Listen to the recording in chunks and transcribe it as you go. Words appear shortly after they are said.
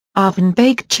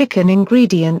Oven-baked chicken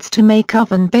ingredients to make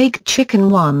oven-baked chicken: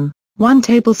 1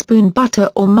 tablespoon butter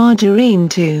or margarine,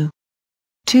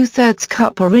 2/3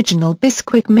 cup original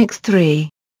Bisquick mix,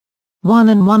 1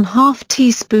 1/2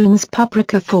 teaspoons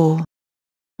paprika,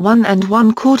 1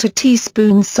 1/4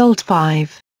 teaspoons salt,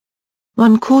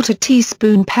 1/4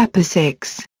 teaspoon pepper,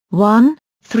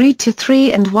 3 to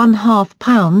 3 1/2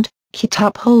 pound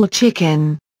cut-up whole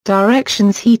chicken.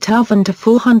 Directions: heat oven to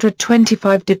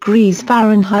 425 degrees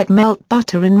Fahrenheit. Melt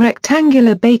butter in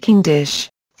rectangular baking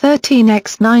dish,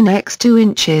 13x 9x 2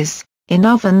 inches, in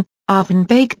oven.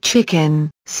 Oven-baked chicken: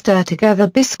 stir together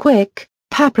Bisquick,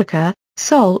 paprika,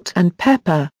 salt and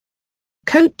pepper.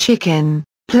 Coat chicken: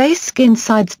 place skin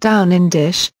sides down in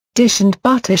dish and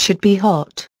butter should be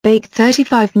hot. Bake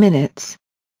 35 minutes.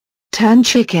 Turn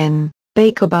chicken: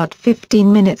 bake about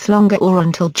 15 minutes longer or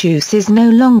until juice is no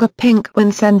longer pink when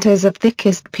centers of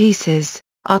thickest pieces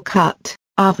are cut.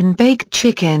 Oven-baked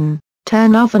chicken: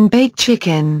 turn oven-baked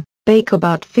chicken, bake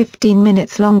about 15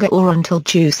 minutes longer or until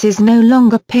juice is no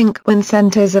longer pink when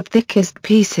centers of thickest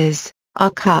pieces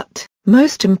are cut.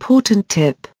 Most important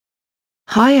tip: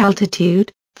 high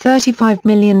altitude,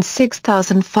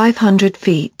 35,006,500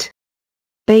 feet.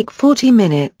 Bake 40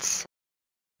 minutes.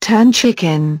 Turn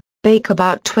chicken, bake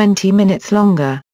about 20 minutes longer.